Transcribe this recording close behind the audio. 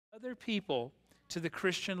other people to the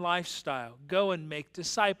Christian lifestyle. Go and make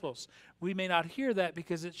disciples. We may not hear that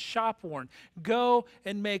because it's shop-worn. Go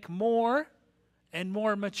and make more and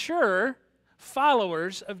more mature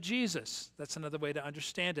followers of Jesus. That's another way to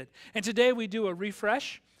understand it. And today we do a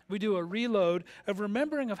refresh. We do a reload of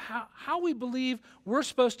remembering of how we believe we're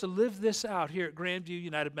supposed to live this out here at Grandview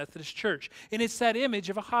United Methodist Church. And it's that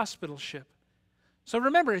image of a hospital ship. So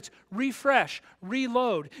remember, it's refresh,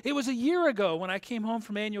 reload. It was a year ago when I came home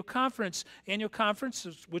from annual conference,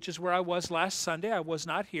 which is where I was last Sunday. I was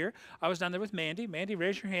not here. I was down there with Mandy. Mandy,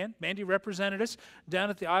 raise your hand. Mandy represented us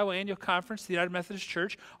down at the Iowa Annual Conference, the United Methodist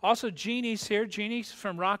Church. Also, Jeannie's here. Jeannie's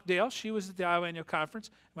from Rockdale. She was at the Iowa Annual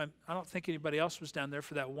Conference. I don't think anybody else was down there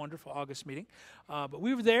for that wonderful August meeting. But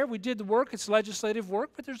we were there. We did the work. It's legislative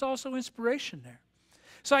work, but there's also inspiration there.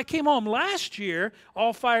 So I came home last year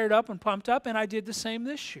all fired up and pumped up, and I did the same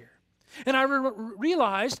this year. And I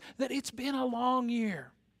realized that it's been a long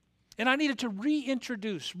year. And I needed to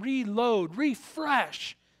reintroduce, reload,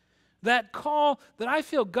 refresh that call that I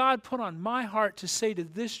feel God put on my heart to say to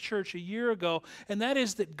this church a year ago, and that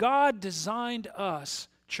is that God designed us,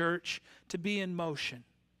 church, to be in motion.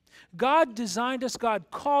 God designed us, God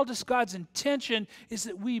called us, God's intention is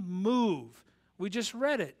that we move. We just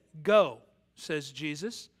read it. Go, says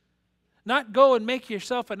Jesus. Not go and make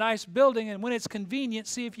yourself a nice building, and when it's convenient,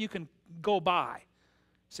 see if you can go by.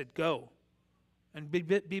 He said, go and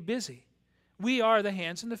be busy. We are the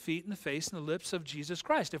hands and the feet and the face and the lips of Jesus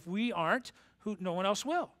Christ. If we aren't, no one else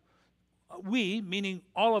will. We, meaning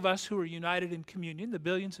all of us who are united in communion, the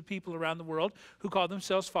billions of people around the world who call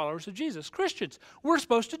themselves followers of Jesus, Christians, we're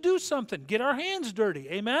supposed to do something, get our hands dirty.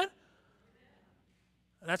 Amen?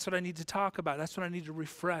 And that's what I need to talk about. That's what I need to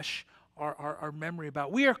refresh our memory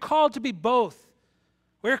about. We are called to be both.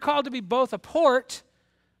 We are called to be both a port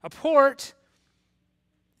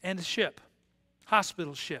and a ship,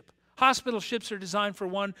 hospital ship. Hospital ships are designed for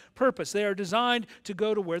one purpose. They are designed to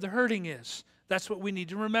go to where the hurting is. That's what we need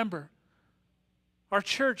to remember. Our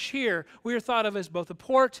church here, we are thought of as both a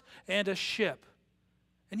port and a ship.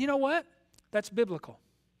 And you know what? That's biblical.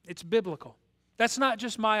 It's biblical. That's not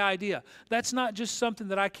just my idea. That's not just something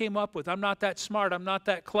that I came up with. I'm not that smart. I'm not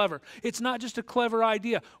that clever. It's not just a clever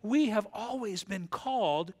idea. We have always been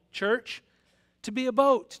called, church, to be a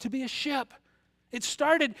boat, to be a ship. It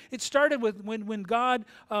started with when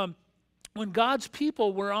God's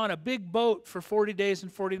people were on a big boat for 40 days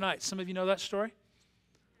and 40 nights. Some of you know that story?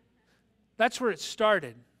 That's where it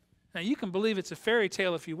started. Now, you can believe it's a fairy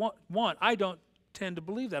tale if you want. I don't tend to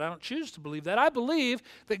believe that. I don't choose to believe that. I believe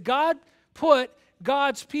that God put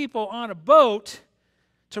God's people on a boat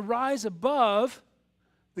to rise above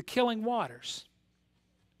the killing waters.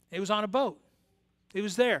 It was on a boat. It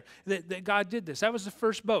was there that God did this. That was the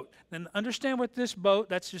first boat. And understand what this boat,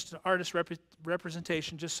 that's just an artist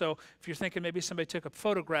representation, just so if you're thinking maybe somebody took a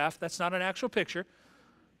photograph, that's not an actual picture.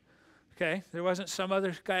 Okay, there wasn't some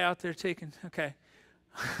other guy out there taking, okay.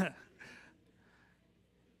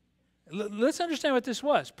 Let's understand what this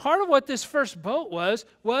was. Part of what this first boat was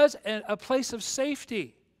a place of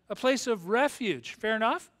safety, a place of refuge. Fair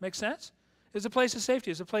enough? Makes sense? It was a place of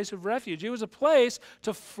safety. It was a place of refuge. It was a place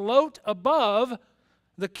to float above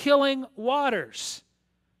the killing waters.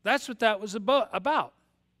 That's what that was about.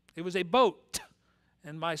 It was a boat.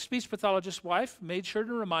 And my speech pathologist wife made sure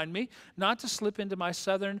to remind me not to slip into my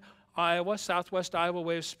southern Iowa, southwest Iowa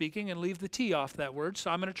way of speaking and leave the T off that word. So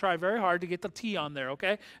I'm going to try very hard to get the T on there,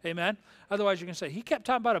 okay? Amen? Otherwise, you're going to say, he kept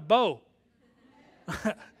talking about a bow.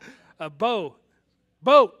 A bow.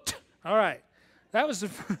 Boat. All right. That was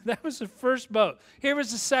the first boat. Here was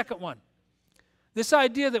the second one. This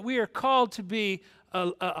idea that we are called to be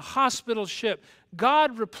a hospital ship.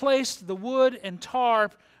 God replaced the wood and tar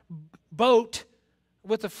boat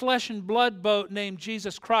with a flesh and blood boat named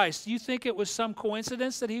Jesus Christ. You think it was some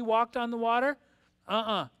coincidence that he walked on the water?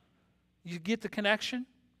 You get the connection?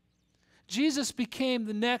 Jesus became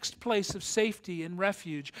the next place of safety and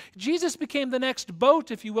refuge. Jesus became the next boat,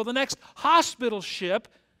 if you will, the next hospital ship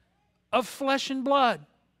of flesh and blood.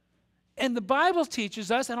 And the Bible teaches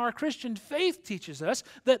us, and our Christian faith teaches us,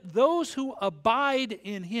 that those who abide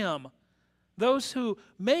in him, those who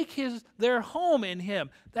make their home in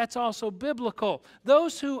him, that's also biblical.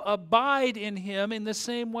 Those who abide in him in the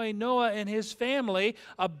same way Noah and his family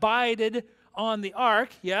abided on the ark,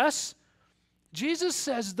 yes? Jesus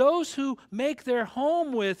says those who make their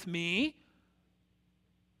home with me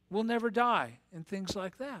will never die, and things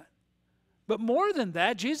like that. But more than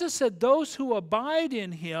that, Jesus said those who abide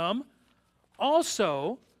in him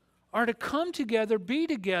also are to come together, be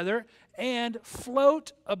together, and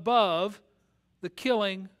float above the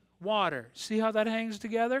killing water. See how that hangs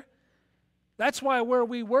together? That's why where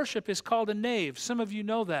we worship is called a nave. Some of you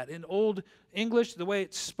know that. In Old English, the way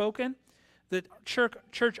it's spoken, the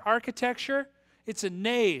church architecture, it's a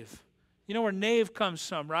nave. You know where nave comes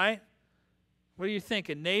from, right? What are you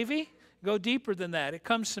thinking, Navy? Go deeper than that. It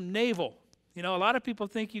comes from navel. You know, a lot of people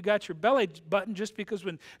think you got your belly button just because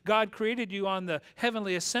when God created you on the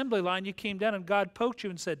heavenly assembly line, you came down and God poked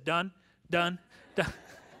you and said, done, done, done.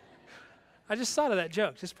 I just thought of that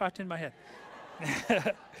joke. Just popped in my head.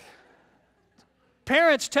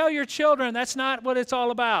 Parents, tell your children that's not what it's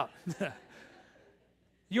all about.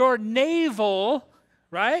 Your navel,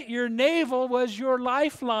 right? Your navel was your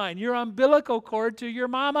lifeline, your umbilical cord to your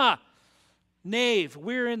mama. Nave.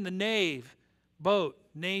 We're in the nave. Boat.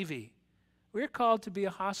 Navy. We're called to be a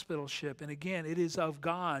hospital ship, and again, it is of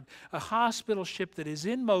God. A hospital ship that is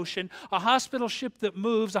in motion, a hospital ship that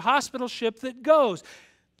moves, a hospital ship that goes.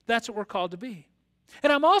 That's what we're called to be.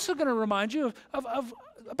 And I'm also going to remind you of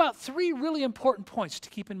about 3 really important points to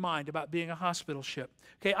keep in mind about being a hospital ship.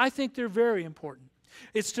 Okay, I think they're very important.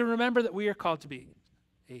 It's to remember that we are called to be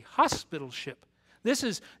a hospital ship. This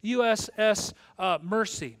is USS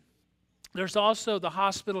Mercy. There's also the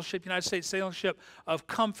hospital ship, United States sailing ship of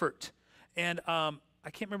Comfort. And I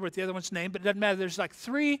can't remember what the other one's name, but it doesn't matter. There's like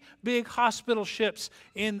 3 big hospital ships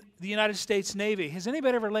in the United States Navy. Has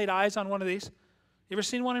anybody ever laid eyes on one of these? You ever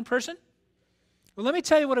seen one in person? Well, let me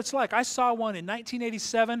tell you what it's like. I saw one in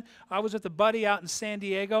 1987. I was with a buddy out in San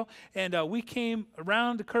Diego, and we came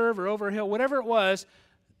around the curve or over a hill, whatever it was.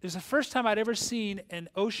 It was the first time I'd ever seen an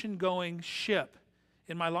ocean-going ship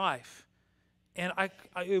in my life. And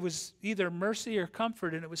it was either Mercy or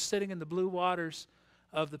Comfort, and it was sitting in the blue waters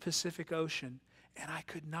of the Pacific Ocean. And I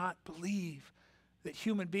could not believe that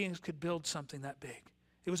human beings could build something that big.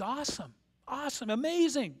 It was awesome. Awesome,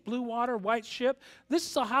 amazing. Blue water, white ship. This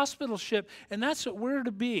is a hospital ship, and that's what we're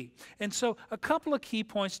to be. And so a couple of key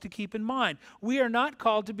points to keep in mind. We are not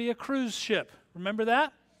called to be a cruise ship. Remember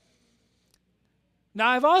that? Now,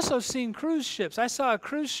 I've also seen cruise ships. I saw a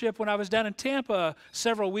cruise ship when I was down in Tampa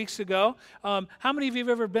several weeks ago. How many of you have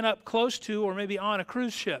ever been up close to or maybe on a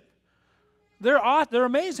cruise ship? They're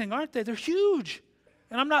amazing, aren't they? They're huge.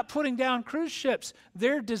 And I'm not putting down cruise ships.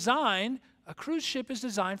 They're designed, a cruise ship is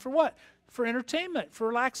designed for what? For entertainment, for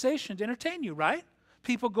relaxation, to entertain you, right?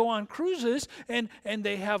 People go on cruises and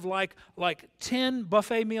they have like 10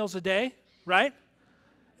 buffet meals a day, right?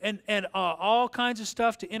 And all kinds of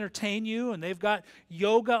stuff to entertain you, and they've got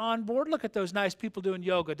yoga on board. Look at those nice people doing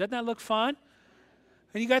yoga. Doesn't that look fun?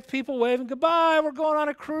 And you got people waving goodbye, we're going on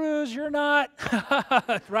a cruise, you're not,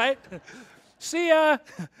 right? See ya.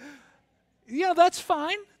 You know, that's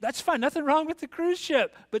fine. That's fine. Nothing wrong with the cruise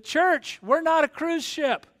ship. But church, we're not a cruise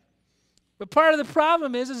ship. But part of the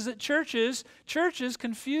problem is that churches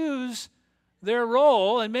confuse their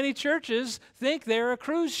role, and many churches think they're a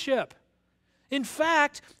cruise ship. In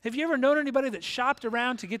fact, have you ever known anybody that shopped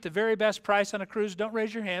around to get the very best price on a cruise? Don't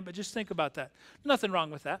raise your hand, but just think about that. Nothing wrong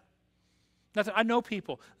with that. Nothing. I know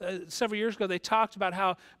people. Several years ago, they talked about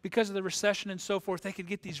how because of the recession and so forth, they could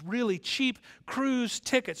get these really cheap cruise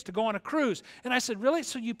tickets to go on a cruise. And I said, really?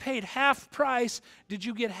 So you paid half price. Did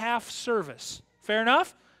you get half service? Fair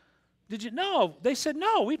enough? Did you? No. They said,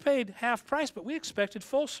 no, we paid half price, but we expected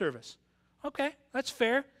full service. Okay, that's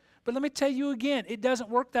fair. But let me tell you again, it doesn't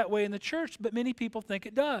work that way in the church, but many people think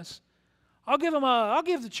it does. I'll give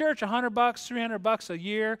the church $100, $300 a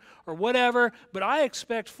year or whatever, but I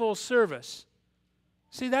expect full service.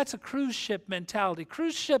 See, that's a cruise ship mentality.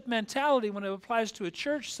 Cruise ship mentality, when it applies to a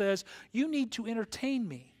church, says, you need to entertain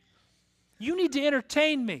me. You need to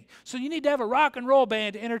entertain me. So you need to have a rock and roll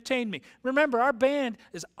band to entertain me. Remember, our band,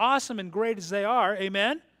 as awesome and great as they are,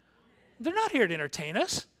 amen? They're not here to entertain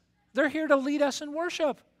us. They're here to lead us in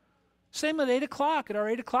worship. Same at 8 o'clock, at our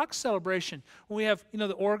 8 o'clock celebration. When we have,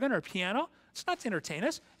 the organ or piano, it's not to entertain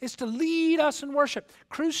us. It's to lead us in worship.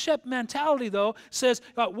 Cruise ship mentality, though, says,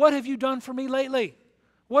 what have you done for me lately?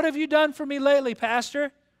 What have you done for me lately,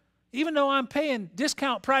 Pastor? Even though I'm paying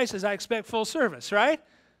discount prices, I expect full service, right?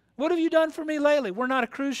 What have you done for me lately? We're not a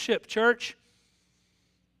cruise ship, church.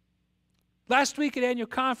 Last week at annual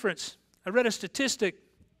conference, I read a statistic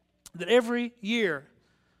that every year,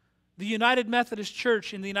 the United Methodist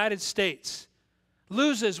Church in the United States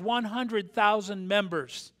loses 100,000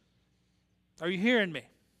 members. Are you hearing me?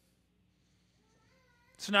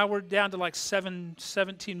 So now we're down to like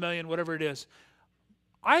 17 million, whatever it is.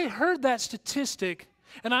 I heard that statistic,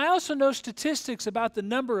 and I also know statistics about the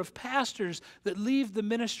number of pastors that leave the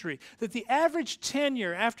ministry, that the average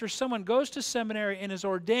tenure after someone goes to seminary and is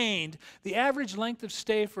ordained, the average length of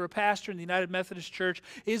stay for a pastor in the United Methodist Church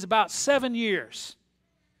is about 7 years.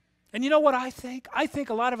 And you know what I think? I think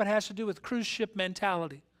a lot of it has to do with cruise ship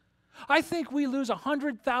mentality. I think we lose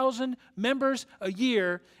 100,000 members a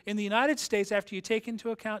year in the United States after you take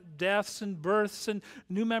into account deaths and births and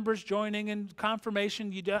new members joining and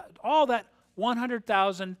confirmation, all that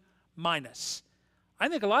 100,000 minus. I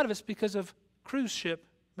think a lot of it's because of cruise ship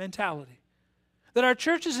mentality. That our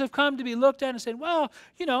churches have come to be looked at and said, well,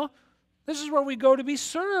 you know, this is where we go to be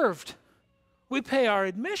served. We pay our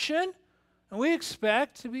admission and we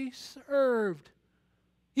expect to be served.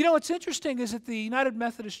 You know, what's interesting is that the United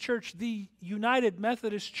Methodist Church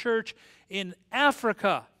in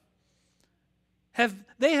Africa,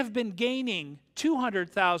 they have been gaining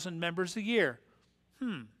 200,000 members a year.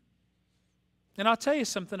 And I'll tell you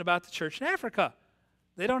something about the church in Africa.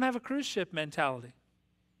 They don't have a cruise ship mentality.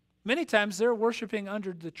 Many times they're worshiping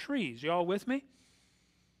under the trees. You all with me?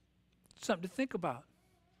 Something to think about.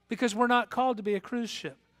 Because we're not called to be a cruise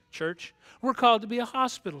ship, church. We're called to be a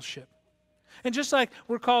hospital ship. And just like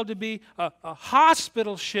we're called to be a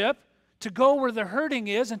hospital ship, to go where the hurting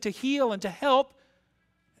is and to heal and to help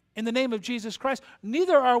in the name of Jesus Christ,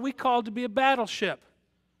 neither are we called to be a battleship.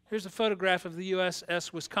 Here's a photograph of the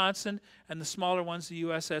USS Wisconsin and the smaller one's the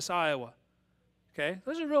USS Iowa. Okay,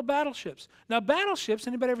 those are real battleships. Now battleships,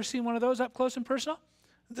 anybody ever seen one of those up close and personal?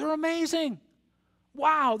 They're amazing.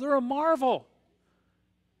 Wow, they're a marvel.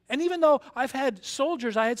 And even though I've had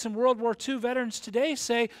soldiers, I had some World War II veterans today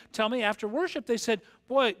tell me after worship, they said,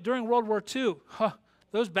 boy, during World War II,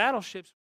 those battleships